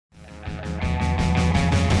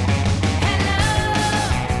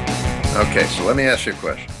Okay, so let me ask you a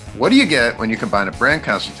question. What do you get when you combine a brand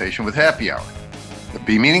consultation with happy hour? The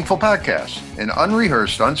Be Meaningful podcast, an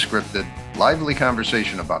unrehearsed, unscripted, lively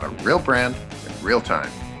conversation about a real brand in real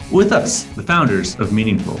time. With us, the founders of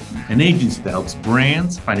Meaningful, an agency that helps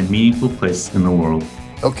brands find a meaningful place in the world.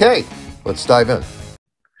 Okay, let's dive in.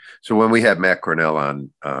 So when we had Matt Cornell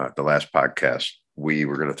on the last podcast, we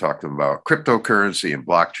were going to talk to him about cryptocurrency and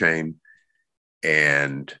blockchain,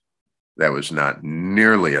 and that was not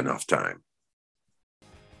nearly enough time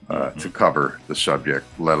to cover the subject,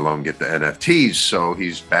 let alone get the NFTs. So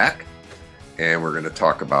he's back, and we're going to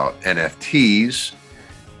talk about NFTs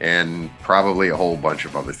and probably a whole bunch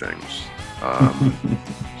of other things.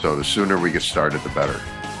 So the sooner we get started, the better.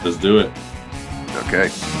 Let's do it. Okay.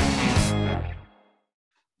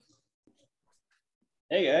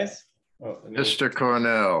 Hey guys. Mr.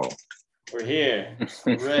 Cornell. We're here.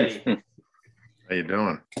 We're ready. How you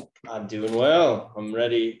doing? I'm doing well. I'm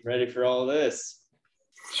ready for all this.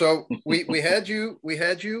 So we had you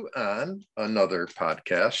on another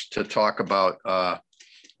podcast to talk about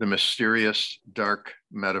the mysterious dark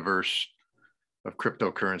metaverse of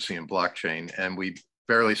cryptocurrency and blockchain, and we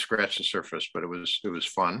barely scratched the surface, but it was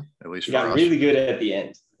fun, at least for us. Got really good at the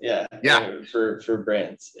end. Yeah. For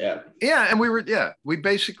brands. Yeah. Yeah, and we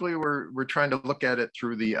basically were trying to look at it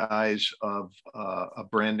through the eyes of a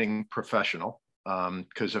branding professional,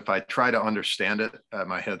 because if I try to understand it,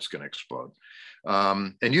 my head's going to explode.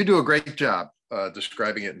 And you do a great job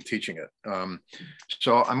describing it and teaching it.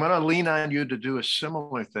 So I'm going to lean on you to do a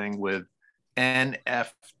similar thing with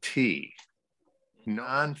NFT,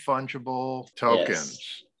 non-fungible tokens.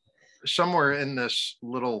 Yes. Somewhere in this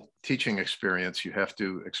little teaching experience, you have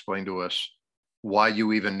to explain to us why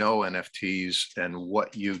you even know NFTs and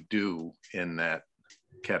what you do in that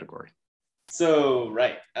category. So,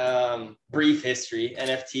 right. Brief history.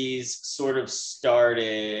 NFTs sort of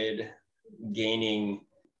started gaining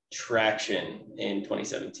traction in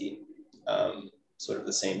 2017, sort of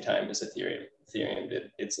the same time as Ethereum. Ethereum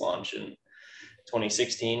did its launch in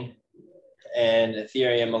 2016. And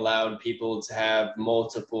Ethereum allowed people to have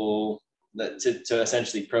multiple, to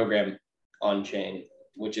essentially program on chain,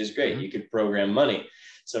 which is great. You could program money.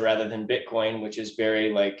 So rather than Bitcoin, which is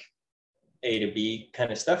very like A to B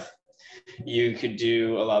kind of stuff, you could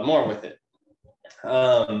do a lot more with it.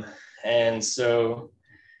 And so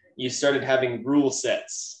you started having rule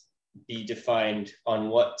sets be defined on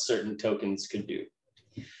what certain tokens could do.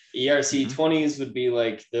 ERC20s would be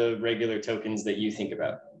like the regular tokens that you think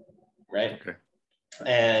about. Right. Okay.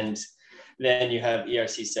 And then you have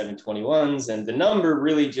ERC 721s, and the number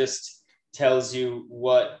really just tells you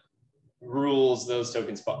what rules those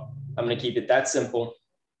tokens follow. I'm going to keep it that simple,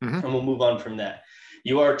 and we'll move on from that.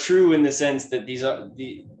 You are true in the sense that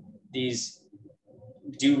these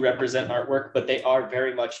do represent artwork, but they are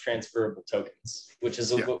very much transferable tokens, which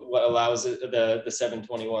is what allows the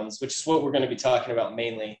 721s, which is what we're going to be talking about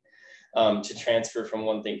mainly, to transfer from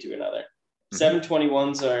one thing to another.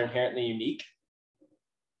 721s are inherently unique.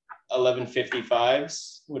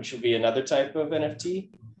 1155s, which will be another type of NFT,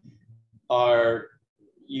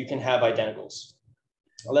 you can have identicals.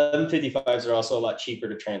 1155s are also a lot cheaper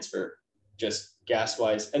to transfer, just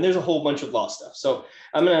gas-wise. And there's a whole bunch of law stuff. So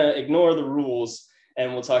I'm going to ignore the rules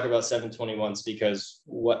and we'll talk about 721s, because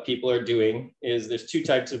what people are doing is there's two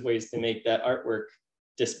types of ways to make that artwork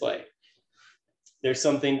display. There's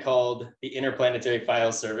something called the Interplanetary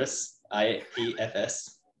File Service, IPFS,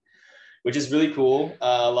 which is really cool.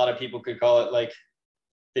 A lot of people could call it like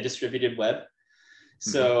the distributed web.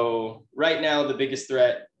 So right now, the biggest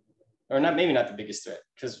threat, or maybe not the biggest threat,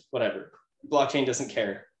 because whatever, blockchain doesn't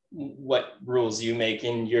care what rules you make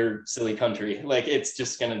in your silly country. Like, it's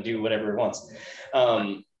just going to do whatever it wants.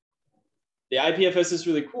 The IPFS is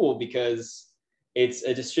really cool because it's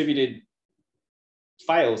a distributed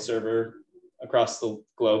file server across the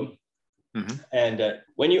globe. And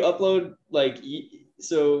when you upload,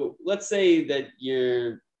 so let's say that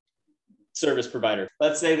your service provider,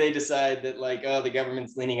 let's say they decide that like, oh, the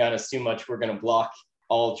government's leaning on us too much, we're going to block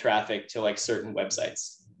all traffic to like certain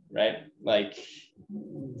websites, right? Like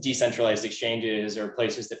decentralized exchanges or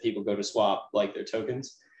places that people go to swap like their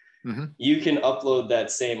tokens. You can upload that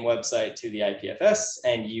same website to the IPFS,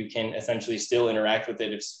 and you can essentially still interact with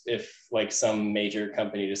it if like some major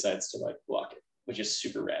company decides to like block it, which is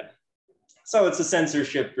super rad. So it's a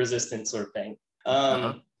censorship resistant sort of thing.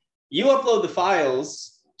 You upload the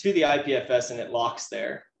files to the IPFS and it locks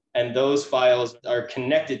there. And those files are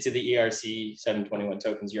connected to the ERC 721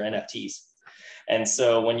 tokens, your NFTs. And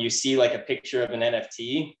so when you see like a picture of an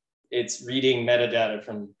NFT, it's reading metadata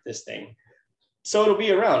from this thing. So it'll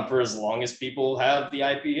be around for as long as people have the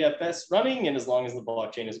IPFS running and as long as the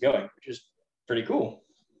blockchain is going, which is pretty cool.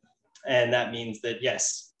 And that means that,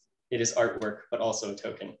 yes, it is artwork, but also a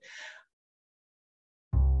token.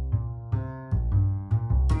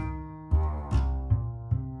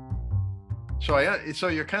 So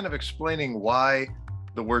you're kind of explaining why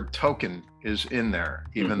the word token is in there,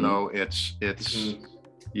 even though it's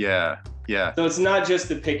yeah. So it's not just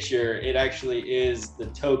the picture, it actually is the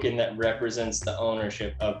token that represents the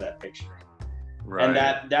ownership of that picture. Right.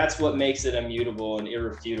 And that's what makes it immutable and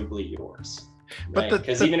irrefutably yours. Right?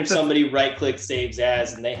 Because even if somebody right-click saves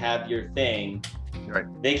as and they have your thing, right,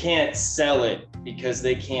 they can't sell it because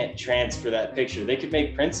they can't transfer that picture. They could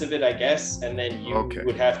make prints of it, I guess, and then you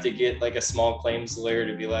would have to get like a small claims lawyer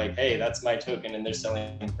to be like, hey, that's my token and they're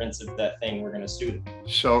selling prints of that thing, we're going to sue them.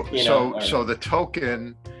 So the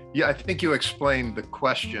token, yeah, I think you explained the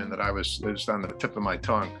question that it was on the tip of my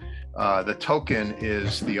tongue. The token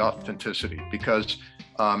is the authenticity, because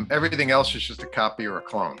everything else is just a copy or a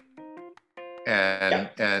clone.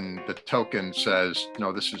 And the token says,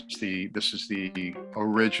 no, this is the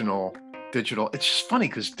original digital. It's just funny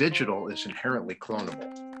because digital is inherently clonable.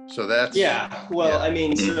 So that's I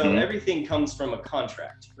mean, so everything comes from a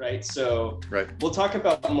contract, right? So we'll talk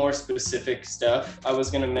about more specific stuff. I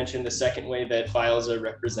was going to mention the second way that files are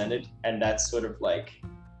represented, and that's sort of like,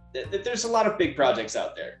 there's a lot of big projects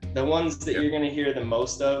out there. The ones that you're going to hear the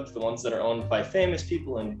most of, the ones that are owned by famous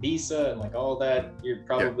people and Visa and like all that, you're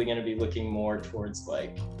probably going to be looking more towards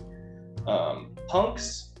like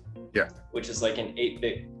Punks, which is like an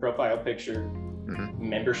 8-bit profile picture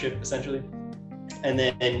membership essentially. And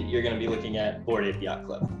then you're going to be looking at Bored Ape Yacht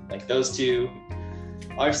Club. Like those two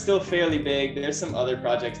are still fairly big. There's some other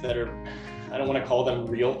projects that are, I don't want to call them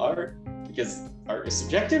real art because art is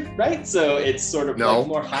subjective, right? So it's sort of like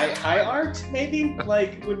more high art, maybe,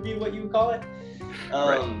 like would be what you would call it.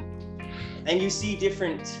 And you see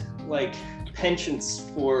different like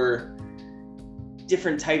penchants for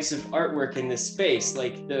different types of artwork in this space,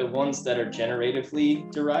 like the ones that are generatively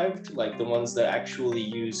derived, like the ones that actually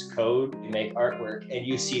use code to make artwork, and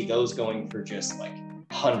you see those going for just like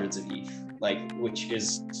hundreds of ETH, like, which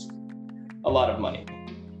is a lot of money.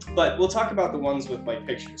 But we'll talk about the ones with like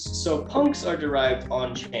pictures. So punks are derived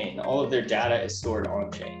on chain. All of their data is stored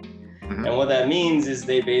on chain. And what that means is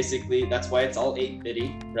they basically, that's why it's all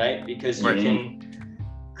 8-bitty, right? Because you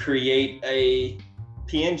can create a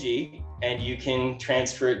PNG and you can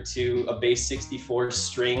transfer it to a base 64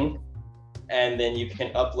 string, and then you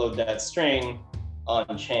can upload that string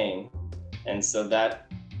on chain. And so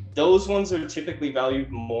those ones are typically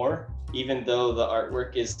valued more, even though the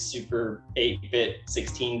artwork is super 8-bit,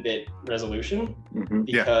 16-bit resolution,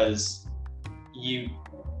 because you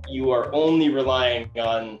are only relying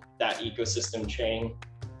on that ecosystem chain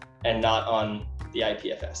and not on the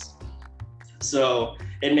IPFS. So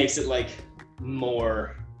it makes it like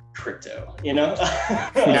more crypto, you know?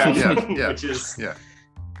 Which is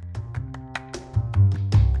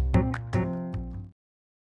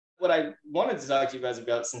what I wanted to talk to you guys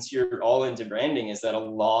about, since you're all into branding, is that a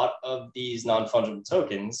lot of these non-fungible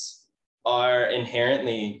tokens are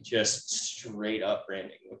inherently just straight up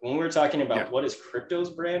branding. When we're talking about what is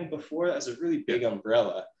crypto's brand before, that's a really big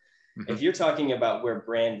umbrella. If you're talking about where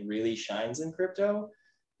brand really shines in crypto,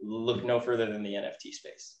 look no further than the NFT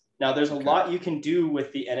space. Now, there's a lot you can do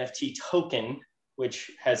with the NFT token,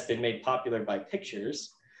 which has been made popular by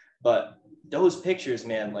pictures, but those pictures,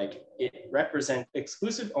 man, like it represent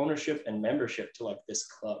exclusive ownership and membership to like this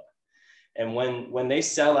club. And when they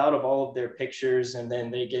sell out of all of their pictures and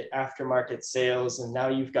then they get aftermarket sales, and now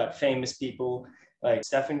you've got famous people like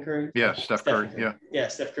Stephen Curry. Yeah, Steph Curry. Yeah,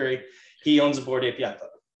 Steph Curry. He owns a Bored Ape Yacht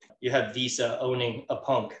Club. You have Visa owning a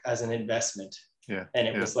punk as an investment. And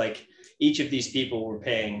it was like each of these people were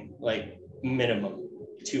paying like minimum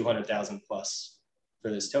 200,000 plus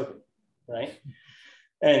for this token, right?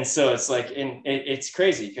 And so it's like, it's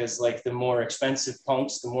crazy because like the more expensive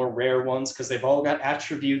punks, the more rare ones, because they've all got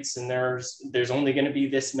attributes, and there's only going to be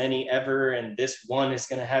this many ever, and this one is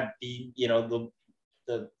going to have the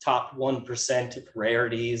top 1% of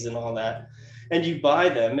rarities and all that, and you buy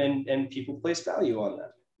them, and people place value on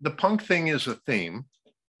that. The punk thing is a theme.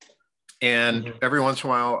 And every once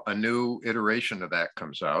in a while, a new iteration of that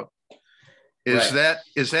comes out. Is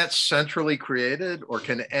that centrally created, or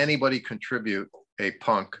can anybody contribute a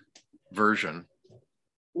punk version?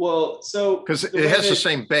 Well, so because it has the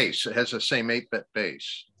same base, it has the same 8-bit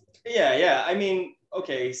base. Yeah. I mean,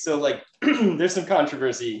 okay, so like there's some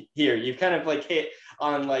controversy here. You've kind of like hit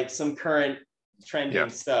on like some current trending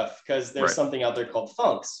stuff, because there's something out there called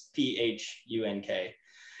Funks, PHUNK.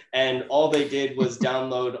 And all they did was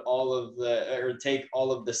download take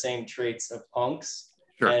all of the same traits of punks,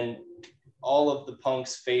 Sure. and all of the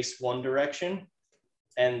punks face one direction,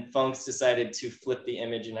 and Funks decided to flip the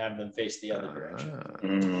image and have them face the other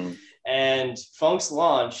direction. And Funks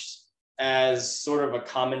launched as sort of a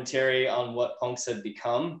commentary on what punks had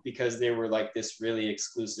become, because they were like this really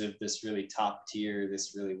exclusive, this really top tier,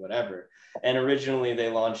 this really whatever. And originally they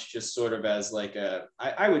launched just sort of as like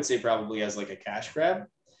I would say probably as like a cash grab.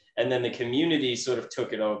 And then the community sort of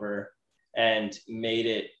took it over and made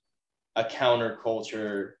it a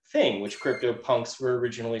counterculture thing, which CryptoPunks were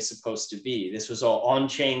originally supposed to be. This was all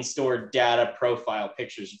on-chain stored data profile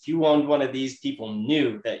pictures. If you owned one of these, people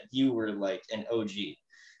knew that you were like an OG,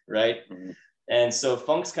 right? Mm-hmm. And so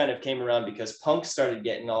Funks kind of came around because punks started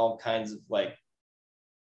getting all kinds of like,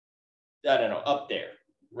 I don't know, up there,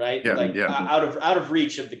 right? Yeah, like yeah. Out of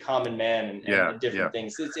reach of the common man and different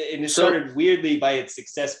things. And it started weirdly by its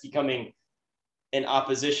success becoming in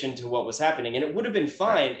opposition to what was happening. And it would have been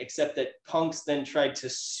fine, except that punks then tried to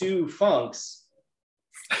sue Funks.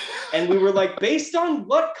 And we were like, based on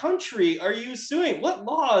what country are you suing? What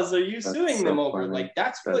laws are you suing them over? Funny. Like,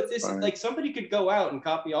 that's what this is. Like, somebody could go out and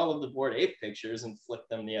copy all of the Bored Ape pictures and flip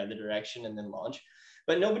them the other direction and then launch.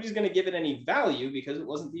 But nobody's going to give it any value because it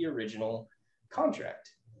wasn't the original contract.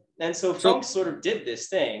 And so Funks sort of did this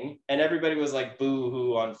thing, and everybody was like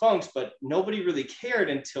boo-hoo on Funks, but nobody really cared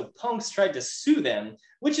until Punks tried to sue them,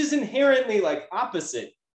 which is inherently like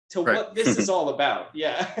opposite to what this is all about.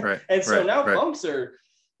 Yeah. Right. And so now Punks are,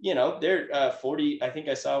 you know, they're 40, I think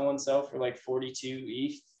I saw one sell for like 42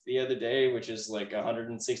 ETH the other day, which is like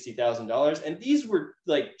 $160,000. And these were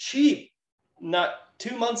like cheap, not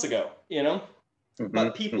 2 months ago, you know?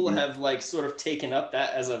 But people have like sort of taken up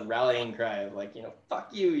that as a rallying cry of like, you know, fuck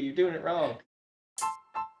you, you're doing it wrong.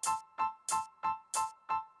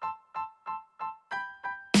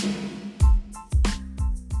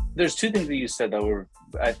 There's two things that you said that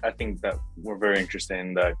I think that were very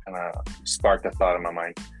interesting, that kind of sparked a thought in my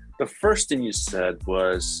mind. The first thing you said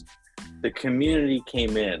was the community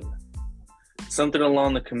came in, something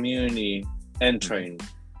along the community entering.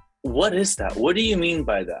 What is that? What do you mean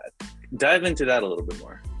by that? Dive into that a little bit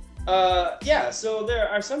more. Yeah, so there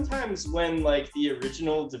are sometimes when like the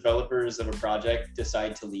original developers of a project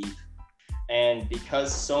decide to leave, and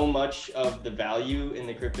because so much of the value in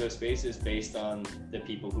the crypto space is based on the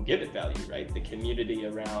people who give it value, right? The community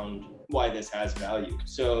around why this has value.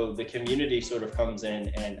 So the community sort of comes in,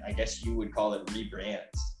 and I guess you would call it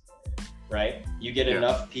rebrands, right? You get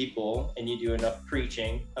enough people and you do enough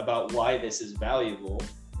preaching about why this is valuable,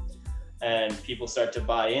 and people start to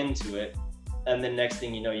buy into it. And then next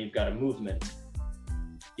thing you know, you've got a movement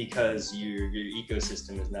because your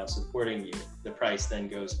ecosystem is now supporting you. The price then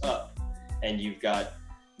goes up, and you've got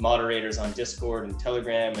moderators on Discord and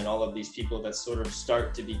Telegram and all of these people that sort of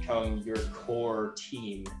start to become your core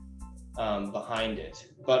team behind it.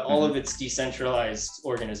 But all of it's decentralized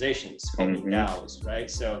organizations called DAOs,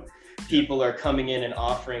 right? So people are coming in and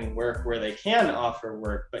offering work where they can offer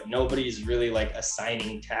work, but nobody's really like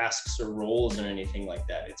assigning tasks or roles or anything like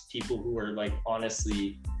that. It's people who are like,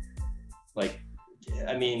 honestly, like,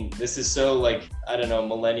 I mean, this is so like, I don't know,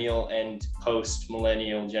 millennial and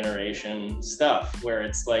post-millennial generation stuff where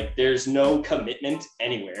it's like, there's no commitment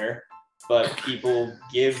anywhere, but people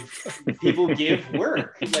give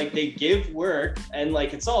work. Like they give work, and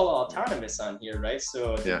like, it's all autonomous on here, right?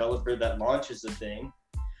 So a developer that launches a thing,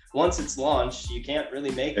 once it's launched, you can't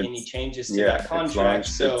really make any changes to that contract.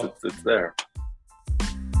 So it's there.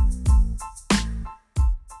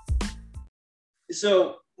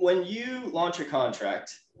 So when you launch a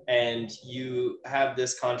contract and you have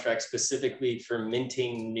this contract specifically for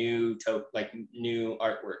minting new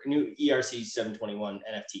artwork, new ERC 721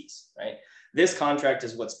 NFTs, right? This contract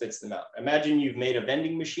is what spits them out. Imagine you've made a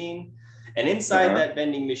vending machine, and inside that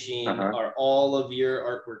vending machine are all of your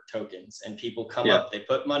artwork tokens, and people come up, they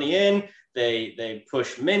put money in, they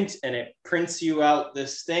push mint, and it prints you out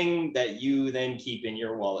this thing that you then keep in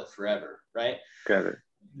your wallet forever, right? Got it.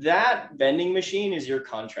 That vending machine is your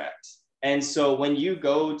contract. And so when you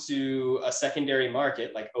go to a secondary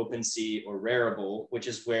market like OpenSea or Rarible, which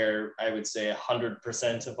is where I would say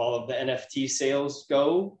 100% of all of the NFT sales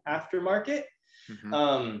go after market,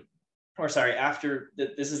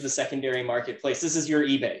 this is the secondary marketplace. This is your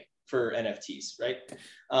eBay for NFTs, right?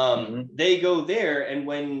 They go there, and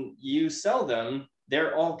when you sell them,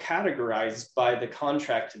 they're all categorized by the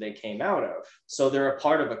contract they came out of. So they're a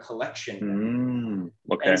part of a collection.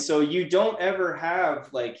 And so you don't ever have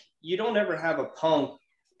a punk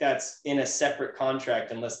that's in a separate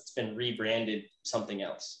contract unless it's been rebranded something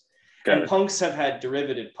else. And punks have had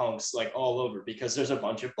derivative punks like all over because there's a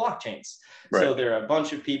bunch of blockchains. Right. So there are a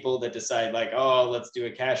bunch of people that decide like, oh, let's do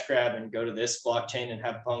a cash grab and go to this blockchain and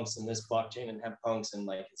have punks, and this blockchain and have punks, and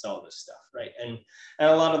like it's all this stuff, right? And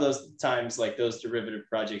a lot of those times, like those derivative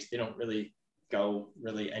projects, they don't really go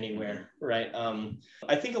really anywhere, right?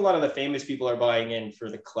 I think a lot of the famous people are buying in for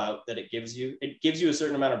the clout that it gives you. It gives you a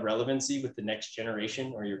certain amount of relevancy with the next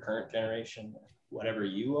generation or your current generation, whatever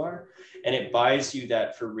you are, and it buys you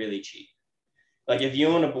that for really cheap. Like if you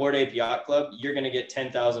own a Bored Ape Yacht Club, you're going to get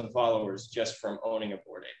 10,000 followers just from owning a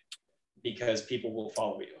Bored Ape, because people will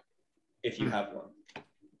follow you if you have one,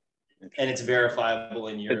 and it's verifiable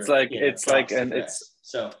in your. It's like and it's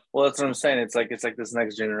so. Well, that's what I'm saying. It's like this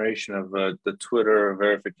next generation of the Twitter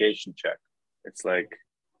verification check. It's like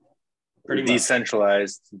pretty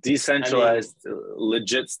decentralized,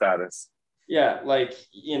 legit status. Yeah, like,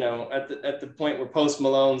 you know, at the point where Post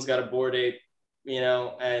Malone's got a Bored Ape, you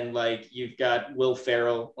know, and like you've got Will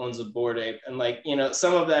Ferrell owns a Bored Ape, and like, you know,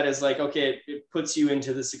 some of that is like, okay, it puts you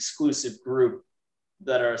into this exclusive group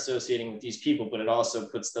that are associating with these people, but it also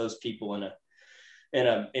puts those people in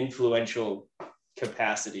a influential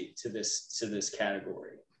capacity to this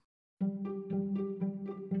category.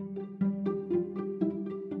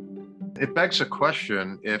 It begs a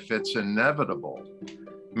question if it's inevitable,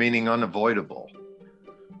 meaning unavoidable,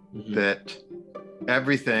 that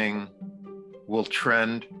everything will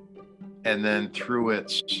trend, and then through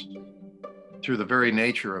the very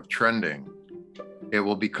nature of trending, it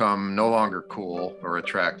will become no longer cool or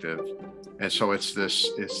attractive. And so it's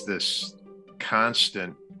this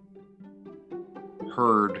constant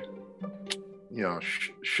herd, you know,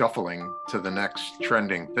 shuffling to the next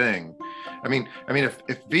trending thing. I mean,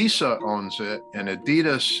 if Visa owns it and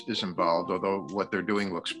Adidas is involved, although what they're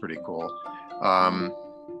doing looks pretty cool,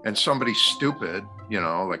 and somebody stupid, you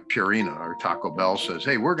know, like Purina or Taco Bell says,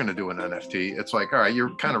 hey, we're going to do an NFT. It's like, all right,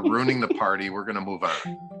 you're kind of ruining the party. We're going to move on.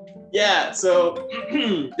 Yeah, so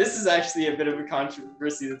this is actually a bit of a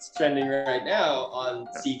controversy that's trending right now on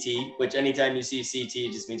CT, which anytime you see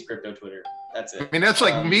CT just means crypto Twitter. That's it. I mean, that's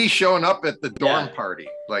like me showing up at the dorm party.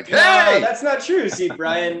 Like, hey! No, that's not true. See,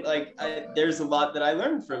 Brian, like, there's a lot that I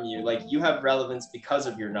learned from you. Like, you have relevance because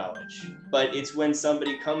of your knowledge. But it's when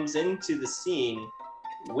somebody comes into the scene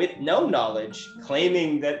with no knowledge,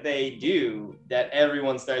 claiming that they do, that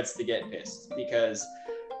everyone starts to get pissed. Because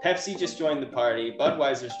Pepsi just joined the party.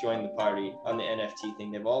 Budweiser's joined the party on the NFT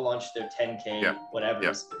thing. They've all launched their 10K,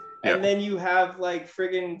 whatever's. And then you have, like,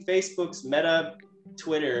 friggin' Facebook's Meta,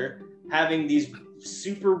 Twitter, having these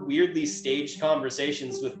super weirdly staged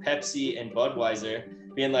conversations with Pepsi and Budweiser,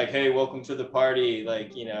 being like, hey, welcome to the party,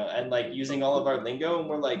 like, you know, and like using all of our lingo. And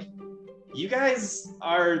we're like, you guys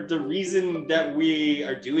are the reason that we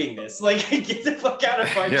are doing this. Like, get the fuck out of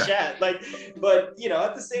our chat. Like, but, you know,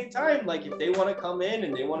 at the same time, like, if they want to come in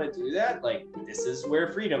and they want to do that, like, this is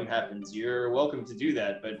where freedom happens. You're welcome to do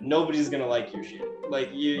that, but nobody's going to like your shit.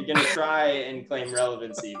 Like, you're going to try and claim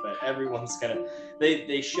relevancy, but everyone's going to,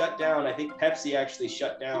 they shut down. I think Pepsi actually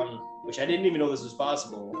shut down, which I didn't even know this was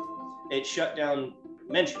possible. It shut down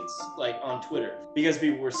mentions, like, on Twitter, because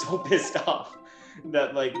people were so pissed off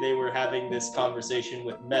that like they were having this conversation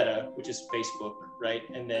with Meta, which is Facebook, right?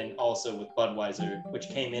 And then also with Budweiser, which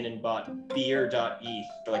came in and bought beer.eth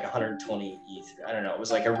for like 120 ETH. I don't know. It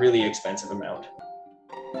was like a really expensive amount.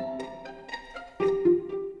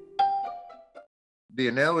 The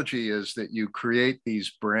analogy is that you create these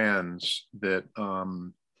brands that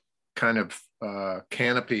kind of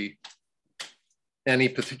canopy any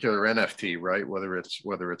particular NFT, right? Whether it's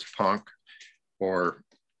punk or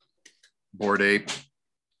Bored Ape.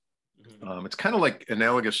 It's kind of like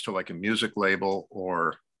analogous to like a music label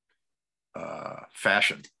or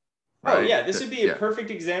fashion. Right? Oh yeah, this would be a perfect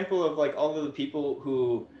example of like all of the people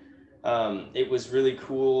who it was really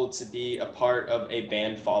cool to be a part of a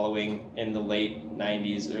band following in the late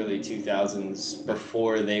 90s, early 2000s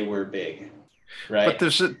before they were big. Right.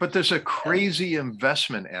 But there's a crazy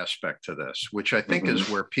investment aspect to this, which I think is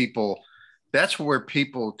where people,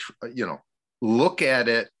 you know, look at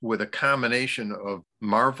it with a combination of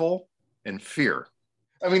marvel and fear.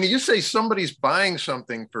 I mean, you say somebody's buying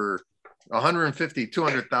something for $150,000,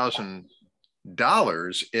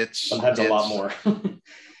 $200,000. It's a lot more.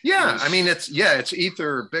 Yeah, I mean, it's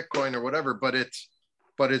Ether or Bitcoin or whatever, but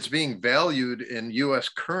it's being valued in U.S.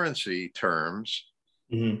 currency terms,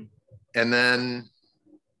 and then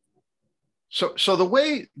so the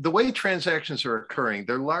way transactions are occurring,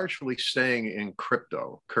 they're largely staying in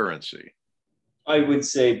cryptocurrency. I would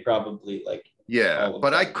say probably like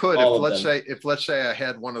but I could if let's say I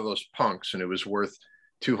had one of those punks and it was worth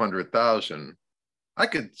 200,000, I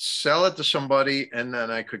could sell it to somebody and then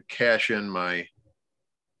I could cash in my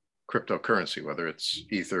cryptocurrency, whether it's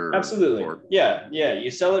Ether. Absolutely. Yeah. You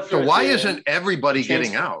sell it for. So why isn't everybody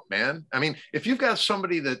getting out, man? I mean, if you've got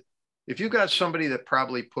somebody that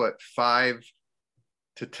probably put 5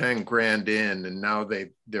 to 10 grand in, and now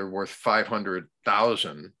they're worth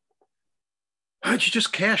 500,000, why don't you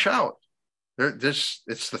just cash out?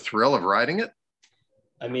 It's the thrill of riding it.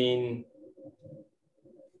 I mean,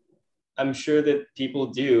 I'm sure that people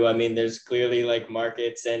do. I mean, there's clearly like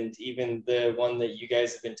markets, and even the one that you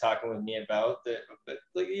guys have been talking with me about. But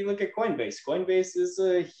like, you look at Coinbase. Coinbase is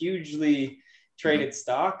a hugely traded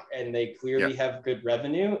stock, and they clearly have good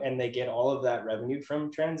revenue, and they get all of that revenue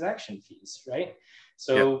from transaction fees, right?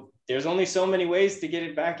 So there's only so many ways to get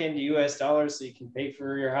it back into US dollars so you can pay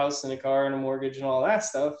for your house and a car and a mortgage and all that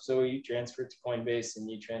stuff. So you transfer it to Coinbase and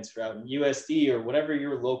you transfer out in USD or whatever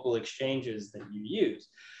your local exchange is that you use.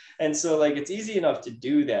 And so like, it's easy enough to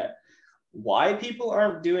do that. Why people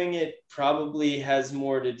aren't doing it probably has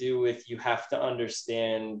more to do with, you have to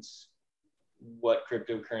understand what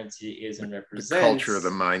cryptocurrency is and represents. The culture,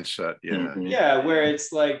 the mindset. Yeah. Mm-hmm. Yeah, where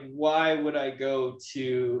it's like, why would I go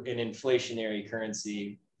to an inflationary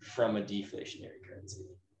currency from a deflationary currency?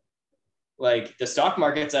 Like, the stock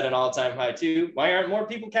market's at an all-time high too. Why aren't more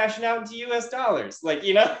people cashing out into US dollars? Like,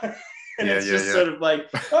 you know, and it's just sort of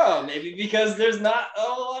like, oh, maybe because there's not a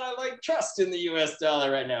lot of like trust in the US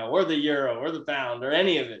dollar right now, or the euro or the pound or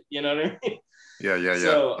any of it. You know what I mean? Yeah.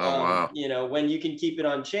 So, wow. you know, when you can keep it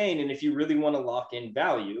on chain, and if you really want to lock in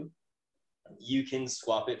value, you can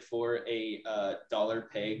swap it for a dollar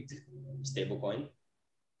pegged stablecoin.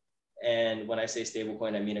 And when I say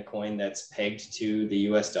stablecoin, I mean a coin that's pegged to the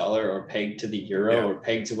US dollar or pegged to the euro or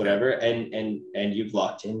pegged to whatever. And you've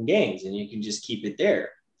locked in gains, and you can just keep it there.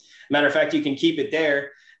 Matter of fact, you can keep it there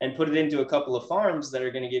and put it into a couple of farms that are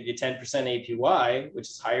going to give you 10% APY, which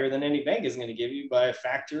is higher than any bank is going to give you by a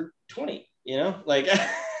factor 20. You know, like,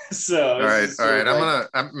 so. All right.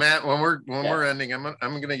 I'm Matt, when we're ending, I'm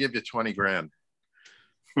gonna give you 20 grand.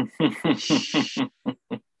 Yeah,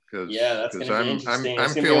 that's gonna be interesting.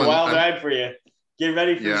 It's gonna be a wild ride for you. Get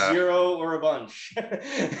ready for zero or a bunch.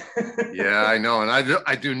 Yeah, I know, and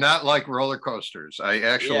I do not like roller coasters. I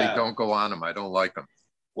actually don't go on them. I don't like them.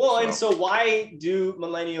 Well, and so why do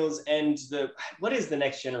millennials and what is the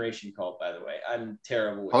next generation called, by the way? I'm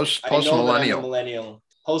terrible with post-millennial.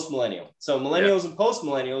 Post-millennial. So millennials and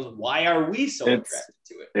post-millennials, why are we so attracted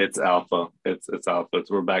to it? It's alpha. It's alpha.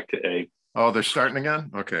 We're back to A. Oh, they're starting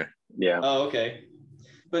again? Okay. Yeah. Oh, okay.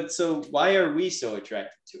 But so why are we so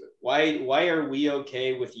attracted to it? Why are we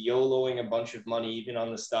okay with YOLOing a bunch of money, even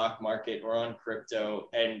on the stock market or on crypto,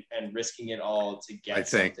 and risking it all to get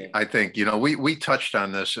something? I think, you know, we touched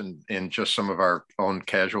on this in just some of our own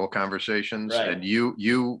casual conversations, and you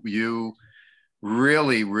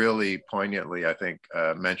really, really poignantly, I think,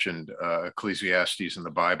 mentioned Ecclesiastes in the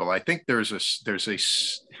Bible. I think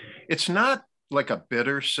it's not like a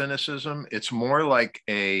bitter cynicism. It's more like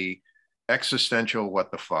a existential what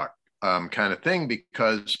the fuck kind of thing,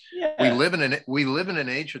 because we live in an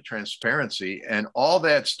age of transparency, and all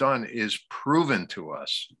that's done is proven to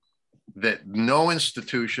us that no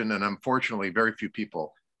institution, and unfortunately very few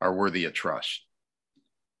people, are worthy of trust.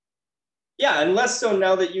 Yeah, and less so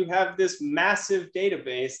now that you have this massive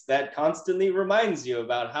database that constantly reminds you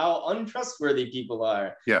about how untrustworthy people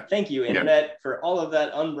are. Yeah. Thank you, Internet, for all of that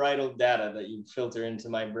unbridled data that you filter into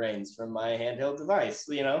my brains from my handheld device,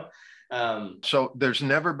 you know? So there's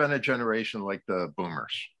never been a generation like the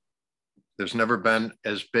boomers. There's never been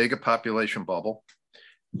as big a population bubble,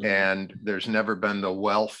 and there's never been the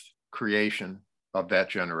wealth creation of that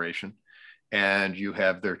generation. And you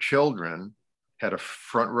have their children had a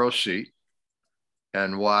front row seat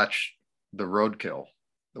and watch the roadkill,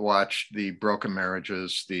 watch the broken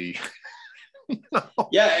marriages, the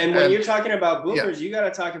and when you're talking about boomers, you got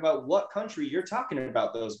to talk about what country you're talking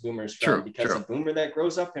about those boomers from, because a boomer that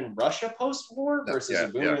grows up in Russia post-war versus a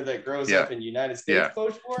boomer that grows up in United States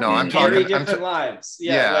post-war, no, I'm talking different lives.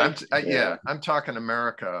 I'm talking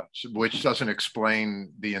America, which doesn't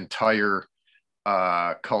explain the entire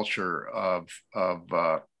culture of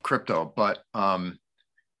crypto, but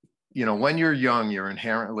you know, when you're young, you're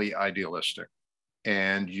inherently idealistic,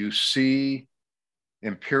 and you see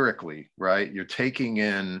empirically, right? You're taking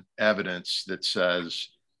in evidence that says,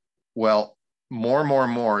 well, more,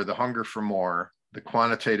 the hunger for more, the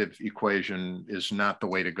quantitative equation is not the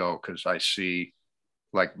way to go, because I see,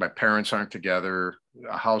 like, my parents aren't together,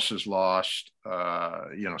 a house is lost,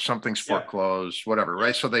 you know, something's foreclosed, whatever,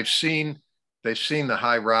 right? So they've seen the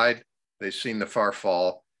high ride, they've seen the far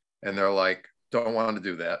fall, and they're like, don't want to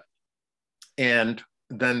do that. And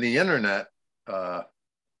then the internet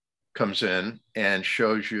comes in and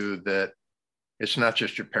shows you that it's not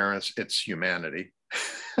just your parents, it's humanity.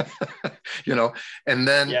 And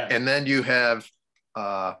then you have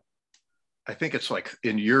I think it's like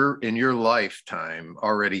in your lifetime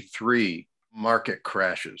already 3 market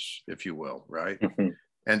crashes, if you will, right?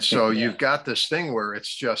 And so you've got this thing where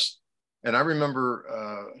it's just, and I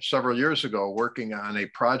remember several years ago working on a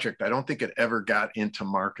project. I don't think it ever got into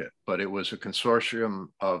market, but it was a consortium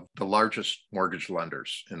of the largest mortgage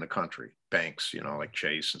lenders in the country, banks, like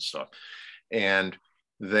Chase and stuff. And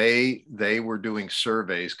they were doing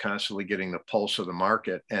surveys, constantly getting the pulse of the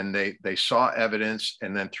market, and they saw evidence,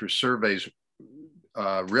 and then through surveys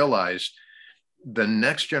realized the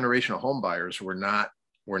next generation of home buyers were not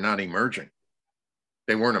emerging.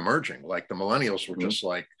 They weren't emerging. Like the millennials were just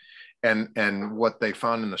like, and what they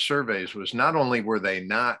found in the surveys was not only were they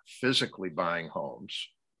not physically buying homes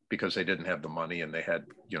because they didn't have the money and they had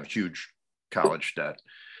huge college debt,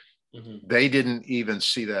 they didn't even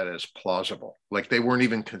see that as plausible. Like they weren't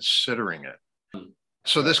even considering it.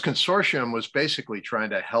 So this consortium was basically trying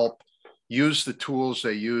to help use the tools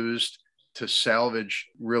they used to salvage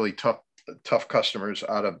really tough customers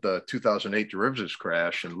out of the 2008 derivatives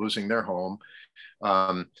crash and losing their home.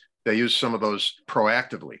 They used some of those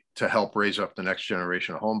proactively to help raise up the next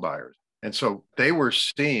generation of home buyers. And so they were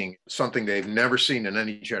seeing something they've never seen in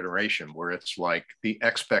any generation, where it's like the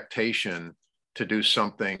expectation to do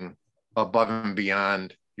something above and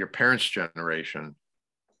beyond your parents' generation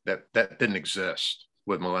that didn't exist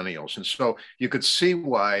with millennials. And so you could see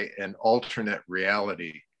why an alternate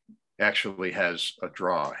reality actually has a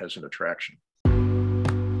draw, has an attraction.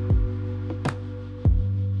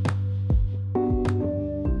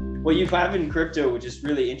 What you have in crypto, which is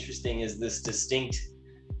really interesting, is this distinct,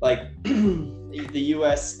 like the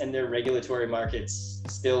US and their regulatory markets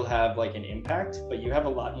still have like an impact, but you have a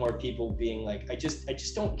lot more people being like, I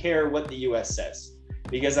just don't care what the US says,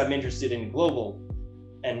 because I'm interested in global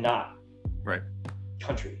and not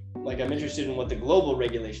country. Like I'm interested in what the global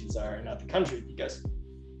regulations are and not the country, because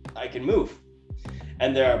I can move.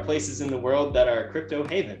 And there are places in the world that are crypto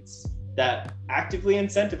havens that actively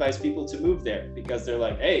incentivize people to move there, because they're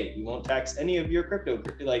like, hey, we won't tax any of your crypto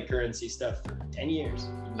like currency stuff for 10 years.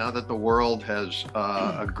 Now that the world has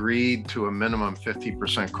agreed to a minimum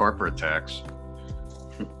 50% corporate tax,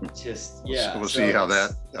 we'll see how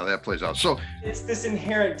that plays out. So it's this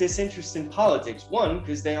inherent disinterest in politics. One,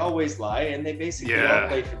 because they always lie and they basically all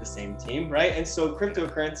play for the same team, right? And so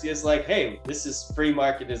cryptocurrency is like, hey, this is free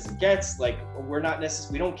market as it gets. Like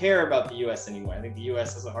we don't care about the US anymore. I think the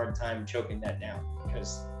US has a hard time choking that down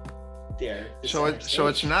because they're so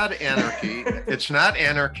it's not anarchy. It's not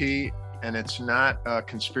anarchy, and it's not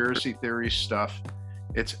conspiracy theory stuff.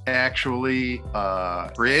 It's actually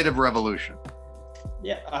creative revolution.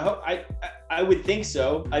 Yeah, I would think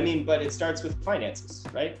so. I mean, but it starts with finances,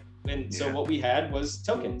 right? And so what we had was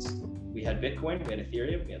tokens. We had Bitcoin, we had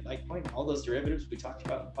Ethereum, we had Litecoin, all those derivatives we talked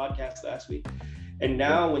about in the podcast last week. And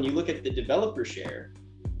now when you look at the developer share,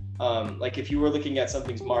 like if you were looking at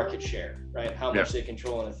something's market share, right? How much they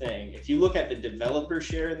control in a thing. If you look at the developer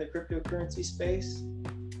share in the cryptocurrency space,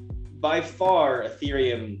 by far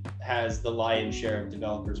Ethereum has the lion's share of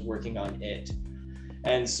developers working on it.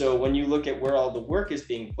 And so when you look at where all the work is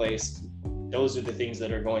being placed, those are the things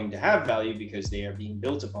that are going to have value because they are being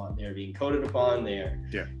built upon, they are being coded upon, they are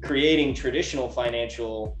creating traditional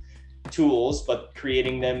financial tools, but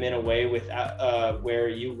creating them in a way with where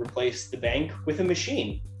you replace the bank with a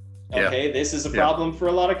machine. Okay, this is a problem for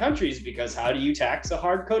a lot of countries, because how do you tax a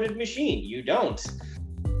hard-coded machine? You don't.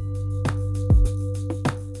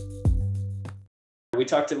 We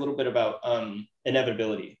talked a little bit about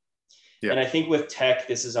inevitability. And I think with tech,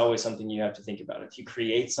 this is always something you have to think about. If you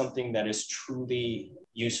create something that is truly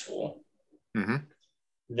useful,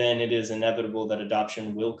 then it is inevitable that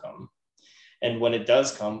adoption will come. And when it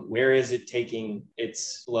does come, where is it taking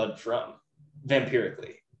its blood from?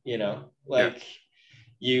 Vampirically,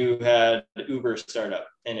 you had Uber startup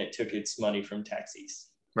and it took its money from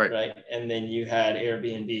taxis. Right. And then you had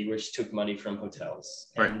Airbnb, which took money from hotels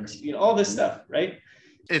and all this stuff, right?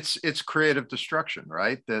 It's creative destruction,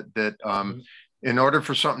 right? That in order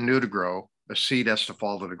for something new to grow, a seed has to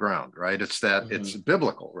fall to the ground, right? It's it's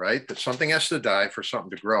biblical, right? That something has to die for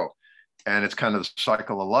something to grow. And it's kind of the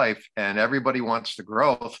cycle of life, and everybody wants the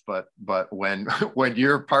growth, but when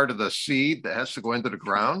you're part of the seed that has to go into the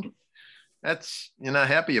ground, you're not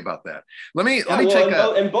happy about that. Let me take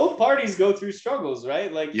and both parties go through struggles,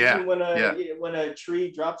 right? Like even when a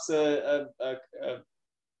tree drops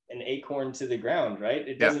an acorn to the ground, right?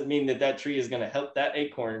 It doesn't mean that tree is going to help that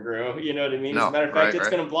acorn grow. You know what I mean? As a matter of fact, it's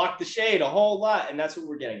going to block the shade a whole lot, and that's what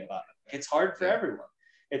we're getting a lot of. it's hard for everyone.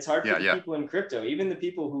 It's hard for the people in crypto, even the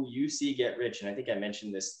people who you see get rich. And I think I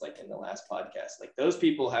mentioned this like in the last podcast, like those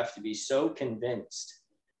people have to be so convinced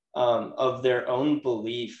of their own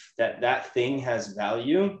belief that that thing has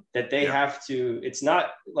value, that they have to, it's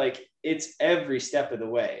not like, it's every step of the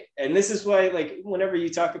way. And this is why, like, whenever you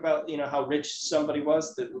talk about, you know, how rich somebody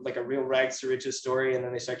was, like a real rags to riches story, and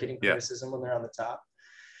then they start getting criticism when they're on the top.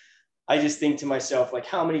 I just think to myself, like,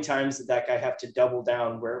 how many times did that guy have to double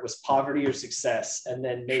down where it was poverty or success and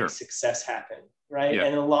then make success happen, right?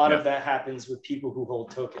 And a lot of that happens with people who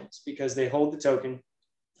hold tokens, because they hold the token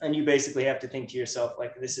and you basically have to think to yourself,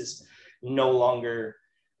 like, this is no longer,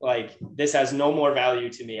 like, this has no more value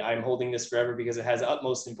to me. I'm holding this forever because it has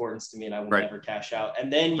utmost importance to me and I will never cash out.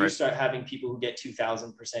 And then you start having people who get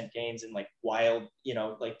 2,000% gains and like wild, you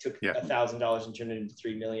know, like took $1,000 and turned it into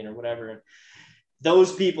 3 million or whatever. And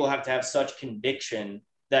those people have to have such conviction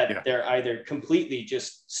that they're either completely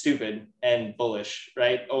just stupid and bullish,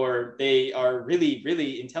 right? Or they are really,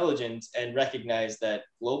 really intelligent and recognize that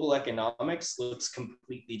global economics looks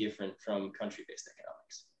completely different from country-based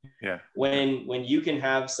economics. Yeah. When you can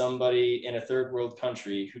have somebody in a third world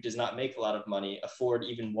country who does not make a lot of money afford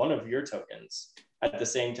even one of your tokens at the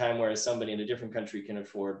same time, whereas somebody in a different country can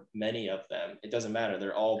afford many of them, it doesn't matter.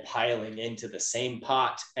 They're all piling into the same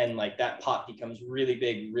pot, and like that pot becomes really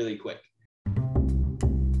big really quick.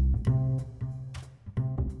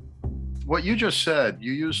 What you just said,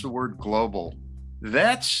 you used the word global.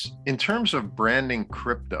 That's in terms of branding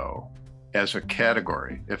crypto as a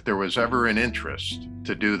category. If there was ever an interest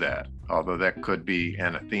to do that, although that could be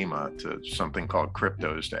anathema to something called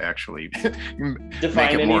cryptos to actually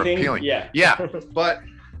make it more appealing. Yeah. But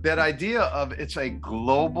that idea of it's a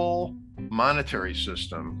global monetary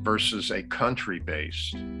system versus a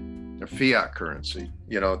country-based a fiat currency,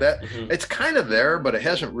 you know, that it's kind of there, but it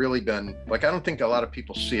hasn't really been, like, I don't think a lot of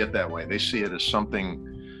people see it that way. They see it as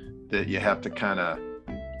something that you have to kind of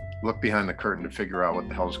look behind the curtain to figure out what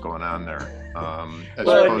the hell's going on there.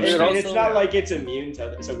 It's not like it's immune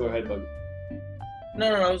to it. So go ahead, Bug.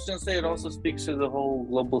 No, I was going to say it also speaks to the whole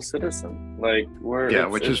global citizen, like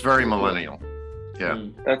which is very millennial. Yeah,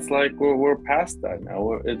 that's like we're past that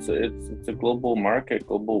now. It's a global market,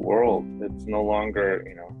 global world. It's no longer,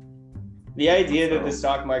 you know. The idea that the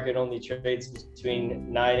stock market only trades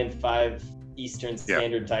between 9 and 5 Eastern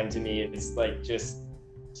Standard Time to me is like just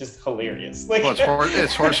hilarious. Like, well,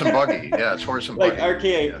 it's horse and buggy. Yeah, it's horse and buggy. Like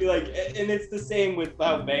archaic. Yeah. Like, and it's the same with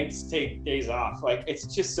how banks take days off. Like, it's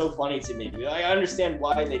just so funny to me. I understand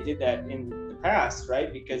why they did that in the past,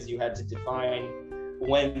 right? Because you had to define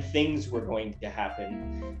when things were going to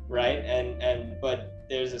happen, right? And but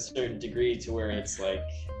there's a certain degree to where it's like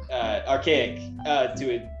archaic to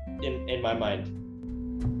it in my mind.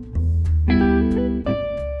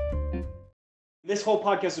 This whole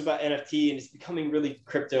podcast was about NFT and it's becoming really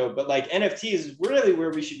crypto, but like NFT is really where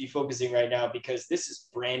we should be focusing right now, because this is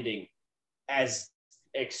branding as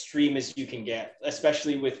extreme as you can get,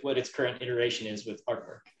 especially with what its current iteration is with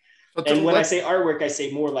artwork. And when I say artwork, I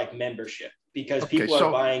say more like membership, because people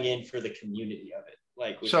are buying in for the community of it.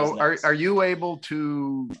 Like, so are you able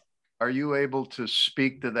to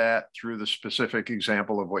speak to that through the specific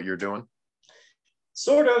example of what you're doing?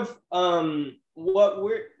 Sort of. What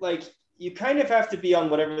we're like, you kind of have to be on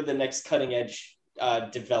whatever the next cutting edge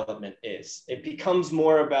development is. It becomes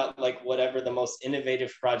more about like whatever the most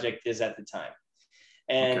innovative project is at the time.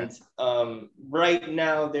 And right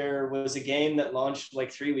now there was a game that launched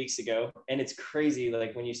like 3 weeks ago, and it's crazy.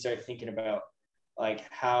 Like when you start thinking about like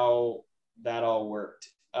how that all worked.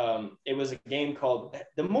 It was a game called,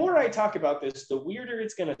 the more I talk about this, the weirder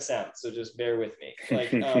it's going to sound. So just bear with me.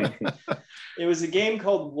 Like it was a game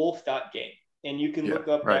called Wolf.game, and you can look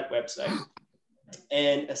up that website.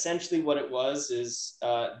 And essentially what it was is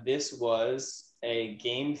this was a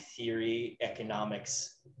game theory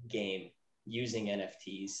economics game using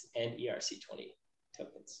NFTs and ERC20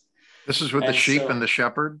 tokens. This is with the sheep and the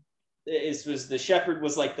shepherd? The shepherd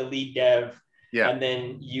was like the lead dev. Yeah. And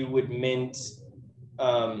then you would mint.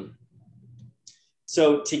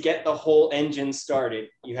 So to get the whole engine started,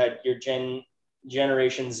 you had your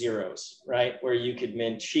generation zeros, right? Where you could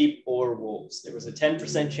mint sheep or wolves. There was a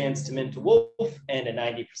 10% chance to mint a wolf and a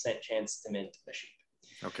 90% chance to mint a sheep.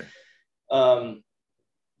 Okay.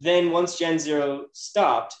 Then once Gen Zero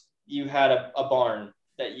stopped, you had a barn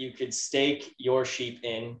that you could stake your sheep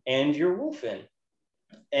in and your wolf in.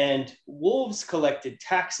 And wolves collected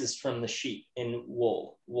taxes from the sheep in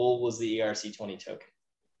wool. Wool was the ERC20 token.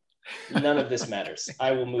 None of this matters.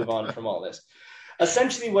 I will move on from all this.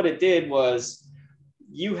 Essentially what it did was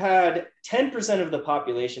you had 10% of the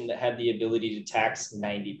population that had the ability to tax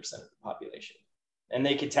 90% of the population. and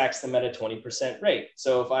they could tax them at a 20% rate.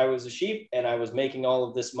 So if I was a sheep and I was making all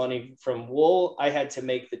of this money from wool, I had to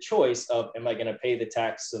make the choice of, am I going to pay the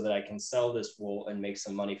tax so that I can sell this wool and make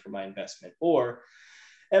some money for my investment? Or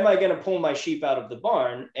am I going to pull my sheep out of the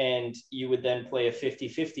barn? And you would then play a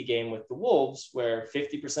 50-50 game with the wolves, where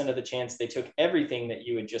 50% of the chance they took everything that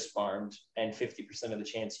you had just farmed, and 50% of the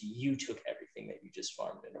chance you took everything that you just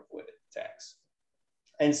farmed and avoided the tax.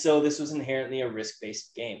 And so this was inherently a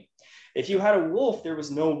risk-based game. If you had a wolf, there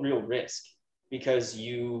was no real risk, because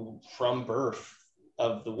you, from birth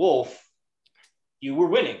of the wolf, you were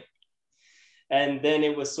winning. And then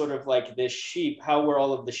it was sort of like this sheep, how were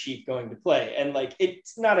all of the sheep going to play? And like,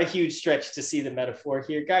 it's not a huge stretch to see the metaphor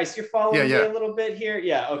here. Guys, you're following me a little bit here?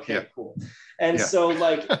 Yeah, okay, cool. And so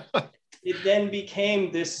like, it then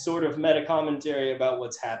became this sort of meta commentary about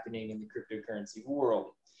what's happening in the cryptocurrency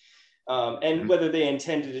world. And whether they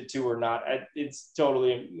intended it to or not, it's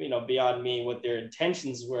totally, beyond me what their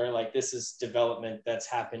intentions were. Like, this is development that's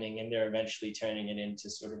happening, and they're eventually turning it into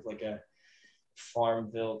sort of like a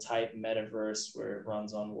Farmville type metaverse where it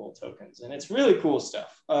runs on wool tokens, and it's really cool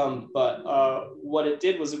stuff. But what it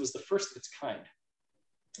did was, it was the first of its kind.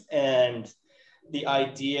 And the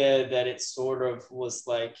idea that it sort of was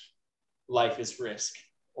like, life is risk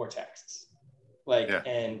or taxes.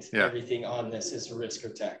 Everything on this is risk or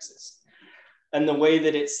taxes. And the way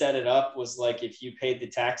that it set it up was like, if you paid the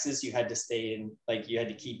taxes, you had to stay in, like, you had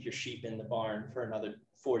to keep your sheep in the barn for another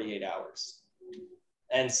 48 hours.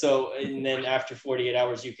 And so, and then after 48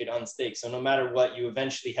 hours, you could unstake. So no matter what, you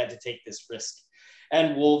eventually had to take this risk.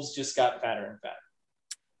 And wolves just got fatter and fatter,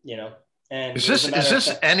 And is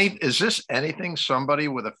this anything somebody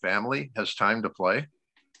with a family has time to play?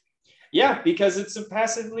 Yeah, because it's a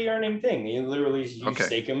passively earning thing. You literally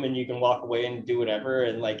stake them and you can walk away and do whatever.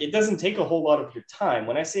 And like, it doesn't take a whole lot of your time.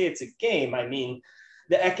 When I say it's a game, I mean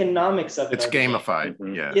the economics of it. It's gamified.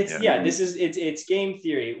 It's game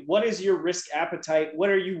theory. What is your risk appetite? What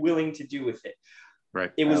are you willing to do with it?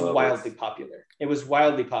 Right. It was wildly popular. It was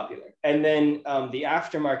wildly popular. And then the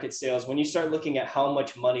aftermarket sales, when you start looking at how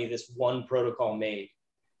much money this one protocol made,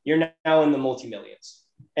 you're now in the multi-millions.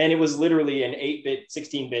 And it was literally an 8-bit,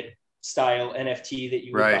 16-bit style NFT that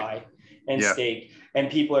you would buy and stake. And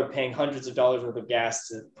people are paying hundreds of dollars worth of gas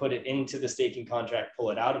to put it into the staking contract, pull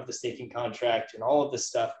it out of the staking contract, and all of this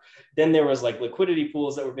stuff. Then there was like liquidity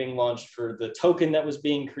pools that were being launched for the token that was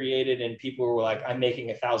being created. And people were like, I'm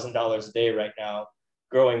making $1,000 a day right now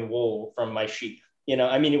growing wool from my sheep.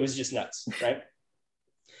 It was just nuts, right?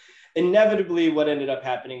 Inevitably, what ended up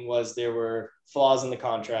happening was there were flaws in the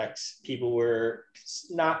contracts. People were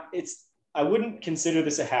I wouldn't consider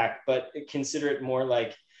this a hack, but consider it more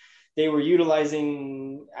like they were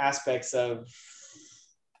utilizing aspects of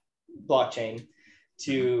blockchain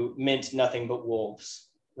to mint nothing but wolves,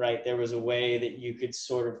 right? There was a way that you could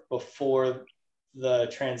sort of, before the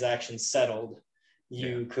transaction settled,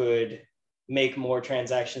 you could make more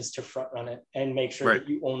transactions to front run it and make sure that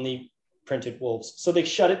you only printed wolves. So they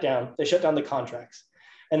shut it down. They shut down the contracts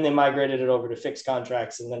and they migrated it over to fixed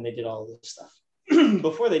contracts. And then they did all this stuff.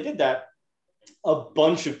 Before they did that, a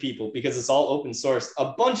bunch of people, because it's all open source,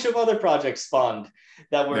 a bunch of other projects spawned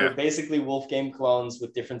that were basically wolf game clones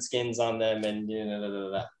with different skins on them and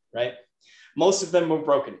right? Most of them were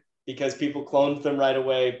broken because people cloned them right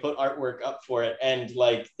away, put artwork up for it, and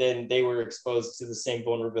like then they were exposed to the same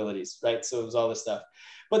vulnerabilities, right? So it was all this stuff.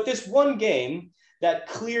 But this one game that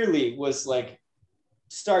clearly was like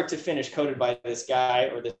start to finish coded by this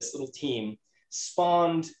guy or this little team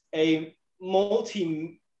spawned a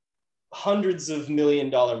hundreds of $1 million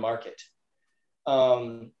market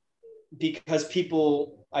because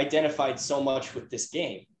people identified so much with this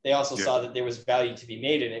game. They also saw that there was value to be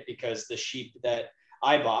made in it because the sheep that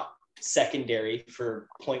I bought secondary for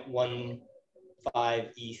 0.15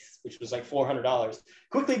 ETH, which was like $400,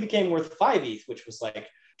 quickly became worth 5 ETH, which was like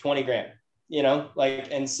 20 grand,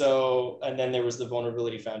 and then there was the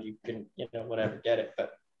vulnerability found. You can, whatever, get it.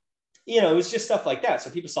 But it was just stuff like that. So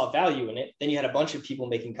people saw value in it. Then you had a bunch of people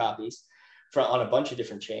making copies on a bunch of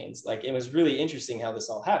different chains. Like, it was really interesting how this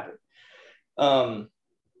all happened.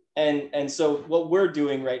 And so what we're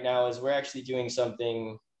doing right now is we're actually doing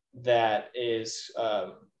something that is,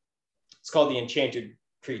 it's called the Enchanted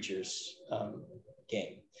Creatures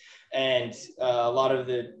game. And a lot of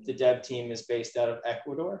the dev team is based out of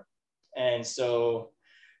Ecuador. And so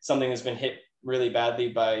something that's been hit really badly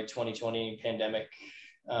by 2020 pandemic,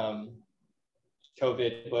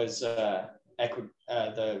 COVID, was the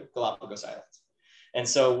Galapagos Islands. And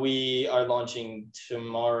so we are launching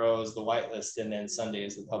tomorrow is the whitelist, and then Sunday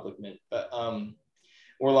is the public mint. But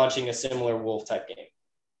we're launching a similar wolf type game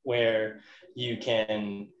where you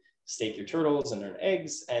can stake your turtles and earn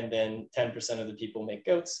eggs, and then 10% of the people make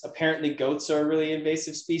goats. Apparently goats are a really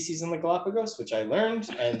invasive species in the Galapagos, which I learned,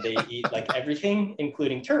 and they eat like everything,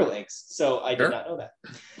 including turtle eggs. So I did not know that.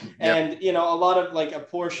 And, you know, a lot of like a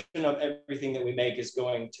portion of everything that we make is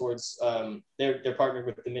going towards, they're partnered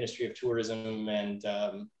with the Ministry of Tourism and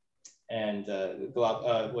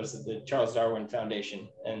what is it, the Charles Darwin Foundation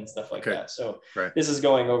and stuff like that. So this is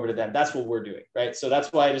going over to them. That's what we're doing, right? So that's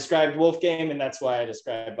why I described Wolf Game, and that's why I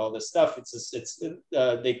described all this stuff.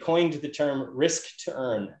 They coined the term risk to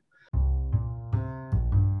earn.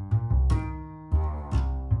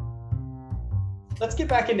 Let's get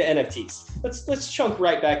back into NFTs. Let's chunk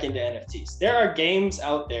right back into NFTs. There are games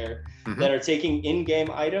out there that are taking in-game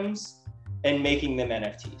items and making them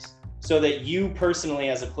NFTs, so that you personally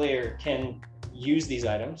as a player can use these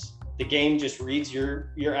items. The game just reads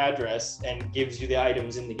your address and gives you the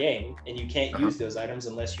items in the game, and you can't use those items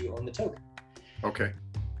unless you own the token. Okay.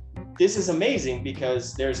 This is amazing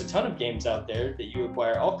because there's a ton of games out there that you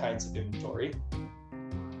acquire all kinds of inventory,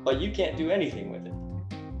 but you can't do anything with it.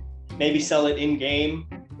 Maybe sell it in-game,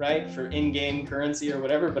 right, for in-game currency or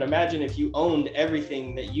whatever, but imagine if you owned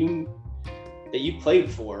everything that you played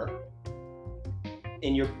for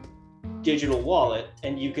in your digital wallet,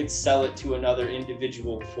 and you could sell it to another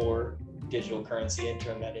individual for digital currency and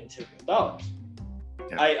turn that into dollars.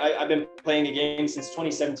 I've been playing a game since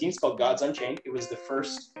 2017. It's called Gods Unchained. It was the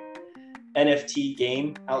first NFT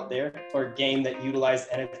game out there, or a game that utilized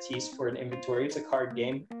NFTs for an inventory. It's a card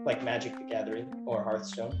game like Magic the Gathering or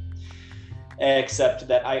Hearthstone, except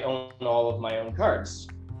that I own all of my own cards.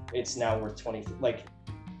 It's now worth 20, like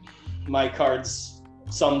my cards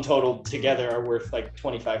sum total together are worth like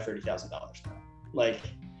 $25,000-$30,000 now. Like,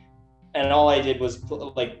 and all I did was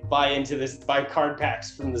like buy card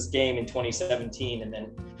packs from this game in 2017, and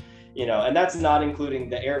then, you know, and that's not including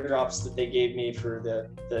the airdrops that they gave me for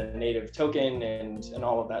the native token and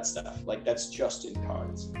all of that stuff. Like, that's just in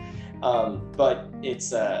cards. But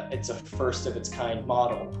it's a first of its kind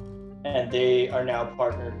model, and they are now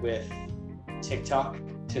partnered with TikTok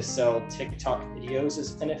to sell TikTok videos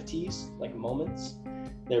as NFTs, like moments.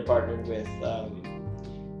 They're partnered with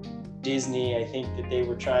Disney. I think that they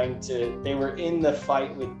were in the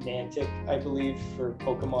fight with Niantic, I believe, for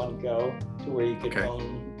Pokemon Go, to where you could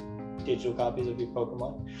own digital copies of your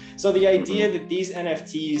Pokemon. So the idea that these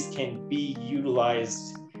NFTs can be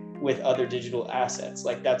utilized with other digital assets,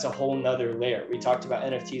 like that's a whole nother layer. We talked about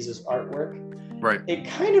NFTs as artwork. Right. It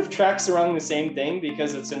kind of tracks along the same thing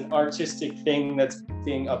because it's an artistic thing that's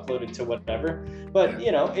being uploaded to whatever. But,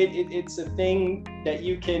 you know, it's a thing that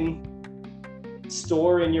you can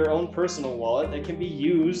store in your own personal wallet that can be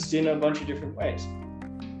used in a bunch of different ways.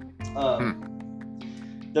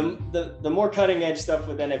 The more cutting edge stuff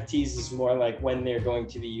with NFTs is more like when they're going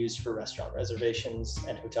to be used for restaurant reservations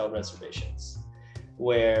and hotel reservations,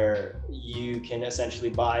 where you can essentially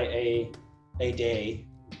buy a day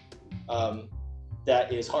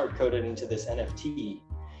that is hard coded into this NFT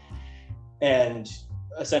and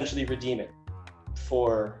essentially redeem it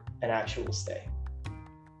for an actual stay.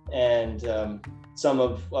 And some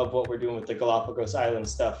of what we're doing with the Galapagos Island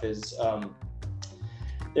stuff is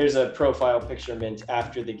there's a profile picture mint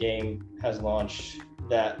after the game has launched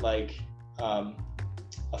that like a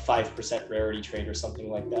 5% rarity trade or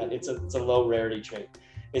something like that. It's a low rarity trade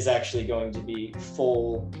is actually going to be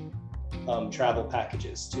full travel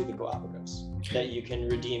packages to the Galapagos that you can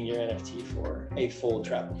redeem your NFT for a full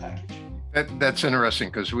travel package. That's interesting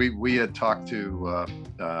because we had talked to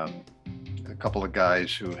a couple of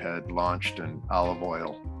guys who had launched an olive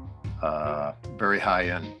oil, very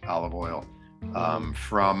high-end olive oil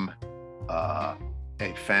from a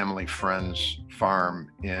family friend's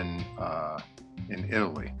farm in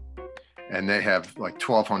Italy, and they have like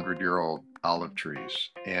 1,200-year-old olive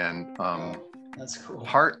trees, and that's cool.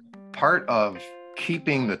 Part of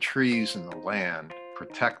keeping the trees and the land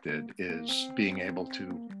protected is being able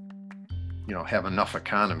to, you know, have enough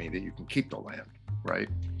economy that you can keep the land, right?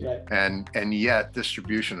 And yet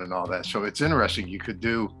distribution and all that. So it's interesting. You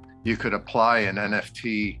could apply an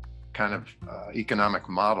NFT kind of economic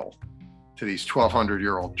model to these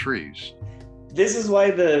 1,200-year-old trees. This is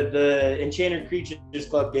why the Enchanted Creatures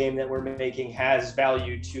Club game that we're making has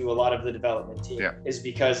value to a lot of the development team, is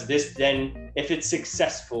because this then, if it's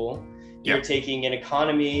successful, you're taking an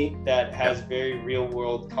economy that has very real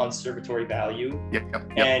world conservatory value,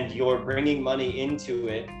 and you're bringing money into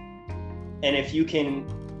it. And if you can,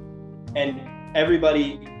 and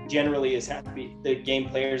everybody generally is happy, the game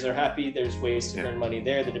players are happy, there's ways to earn money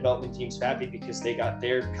there, the development team's happy because they got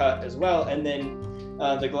their cut as well, and then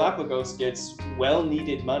the Galapagos gets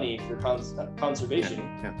well-needed money for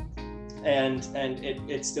conservation. and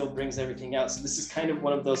it still brings everything out. So this is kind of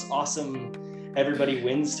one of those awesome everybody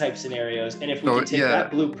wins type scenarios. And if we can take that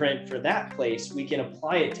blueprint for that place, we can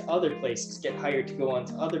apply it to other places, get hired to go on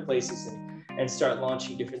to other places and start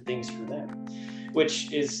launching different things for them,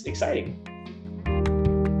 which is exciting.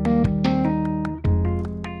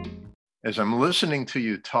 As I'm listening to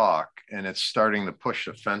you talk, and it's starting to push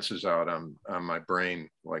the fences out on my brain,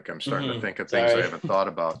 like I'm starting to think of things I haven't thought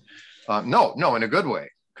about. No, in a good way,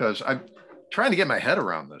 because I'm trying to get my head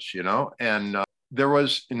around this, and there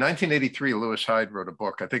was, in 1983, Lewis Hyde wrote a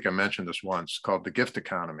book, I think I mentioned this once, called The Gift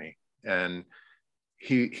Economy. And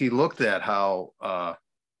he looked at how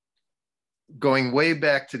going way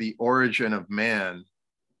back to the origin of man,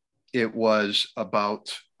 it was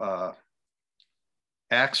about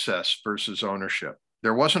access versus ownership.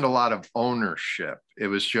 There wasn't a lot of ownership. It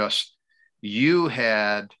was just you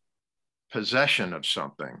had possession of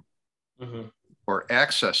something or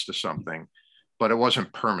access to something, but it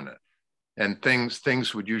wasn't permanent. And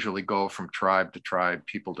things would usually go from tribe to tribe,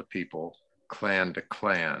 people to people, clan to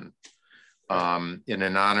clan, in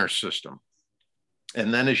an honor system.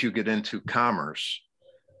 And then as you get into commerce,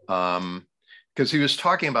 because he was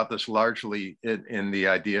talking about this largely in the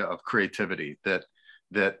idea of creativity, that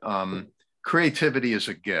creativity is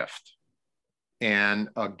a gift, and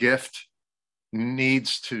a gift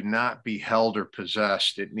needs to not be held or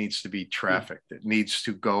possessed. It needs to be trafficked. It needs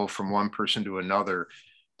to go from one person to another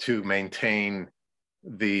to maintain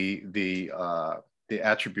the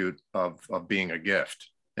attribute of being a gift.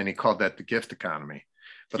 And he called that the gift economy.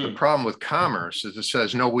 But the problem with commerce is it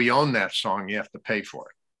says, no, we own that song, you have to pay for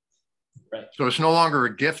it. Right. So it's no longer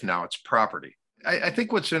a gift now, it's property. I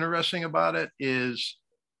think what's interesting about it is,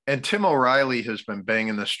 and Tim O'Reilly has been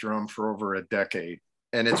banging this drum for over a decade,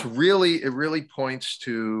 and it really points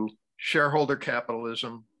to shareholder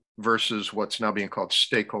capitalism versus what's now being called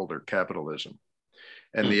stakeholder capitalism.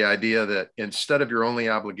 And the idea that instead of your only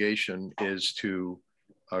obligation is to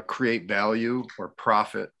create value or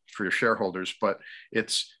profit for your shareholders, but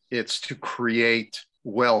it's to create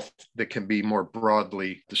wealth that can be more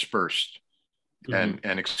broadly dispersed and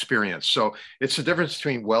experienced. So it's the difference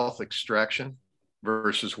between wealth extraction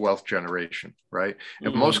versus wealth generation, right?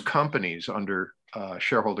 And most companies under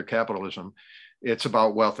shareholder capitalism, it's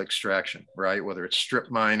about wealth extraction, right? Whether it's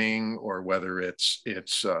strip mining or whether it's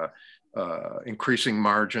increasing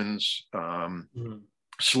margins,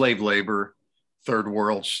 slave labor, third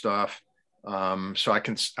world stuff. So I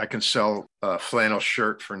can sell a flannel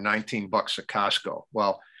shirt for $19 at Costco.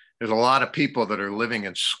 Well, there's a lot of people that are living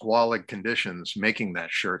in squalid conditions making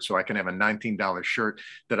that shirt, so I can have a $19 shirt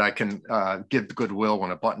that I can give the goodwill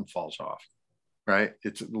when a button falls off, right?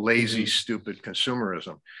 It's lazy, stupid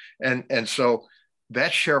consumerism. And so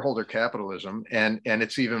that's shareholder capitalism. And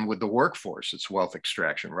it's even with the workforce, it's wealth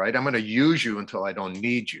extraction, right? I'm going to use you until I don't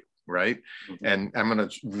need you, right? And I'm going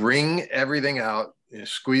to wring everything out,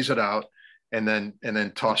 squeeze it out, and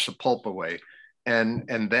then toss the pulp away. And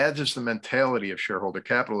that is the mentality of shareholder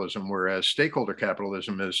capitalism, whereas stakeholder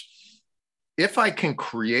capitalism is, if I can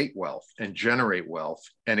create wealth and generate wealth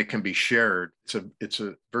and it can be shared, it's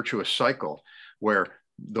a virtuous cycle where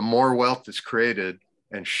the more wealth is created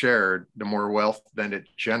and shared, the more wealth then it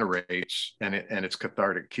generates, and it's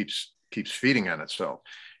cathartic, keeps feeding on itself.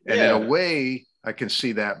 And in a way, I can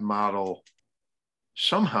see that model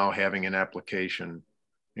somehow having an application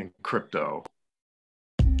in crypto.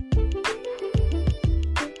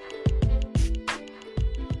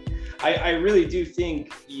 I really do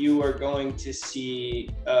think you are going to see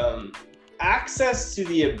access to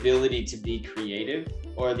the ability to be creative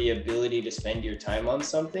or the ability to spend your time on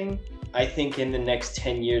something. I think in the next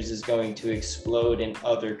 10 years is going to explode in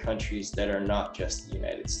other countries that are not just the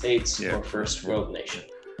United States or first world nation.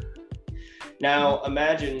 Now,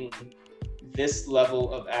 imagine this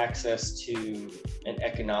level of access to an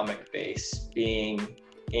economic base being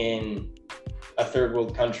in a third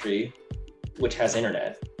world country, which has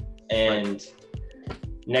internet. And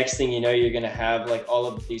next thing you know, you're going to have like all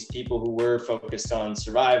of these people who were focused on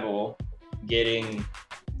survival getting,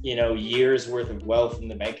 years worth of wealth in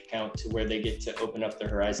the bank account to where they get to open up their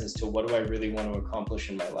horizons to what do I really want to accomplish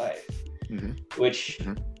in my life, which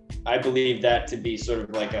I believe that to be sort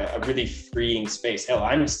of like a really freeing space. Hell,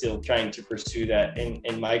 I'm still trying to pursue that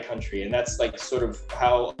in my country. And that's like sort of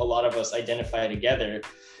how a lot of us identify together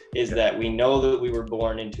is that we know that we were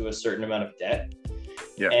born into a certain amount of debt.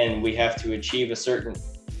 And we have to achieve a certain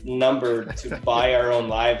number to buy our own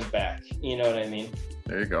lives back. You know what I mean?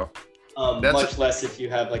 There you go. Much less if you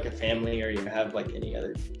have like a family or you have like any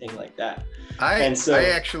other thing like that. I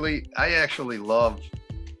actually love,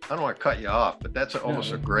 I don't want to cut you off, but that's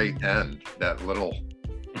almost a great end, that little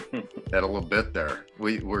that a little bit there.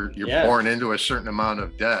 You're Yeah. born into a certain amount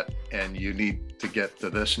of debt, and you need to get to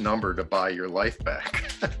this number to buy your life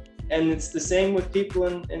back. And it's the same with people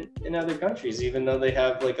in other countries. Even though they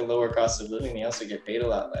have like a lower cost of living, they also get paid a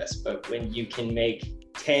lot less. But when you can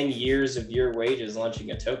make 10 years of your wages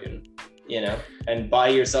launching a token, and buy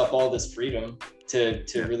yourself all this freedom to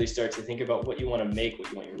really start to think about what you want to make, what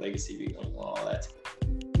you want your legacy to be, all that.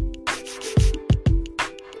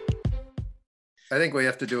 I think we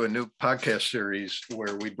have to do a new podcast series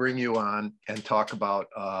where we bring you on and talk about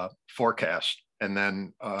forecast, and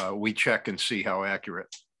then we check and see how accurate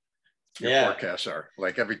your forecasts are,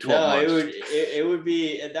 like every 12 months. It would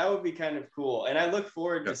be kind of cool. And I look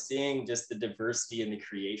forward to seeing just the diversity and the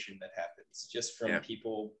creation that happens just from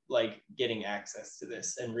people like getting access to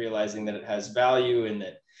this and realizing that it has value and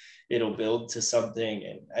that it'll build to something.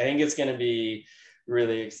 And I think it's going to be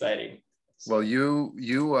really exciting. Well,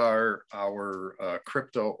 you are our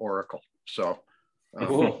crypto oracle. So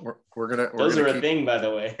cool. we're gonna those are a thing, by the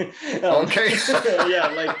way. Okay.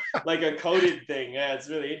 Yeah, like a coded thing. Yeah, it's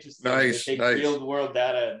really interesting. Nice. They take real world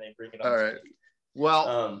data and they bring it on. All right.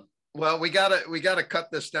 Well, we gotta cut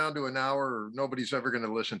this down to an hour, or nobody's ever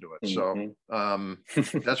gonna listen to it. So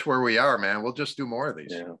that's where we are, man. We'll just do more of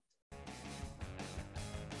these. Yeah.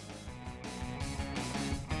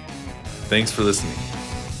 Thanks for listening.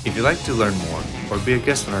 If you'd like to learn more or be a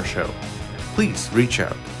guest on our show, please reach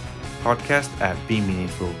out.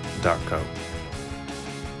 podcast@bemeaningful.co.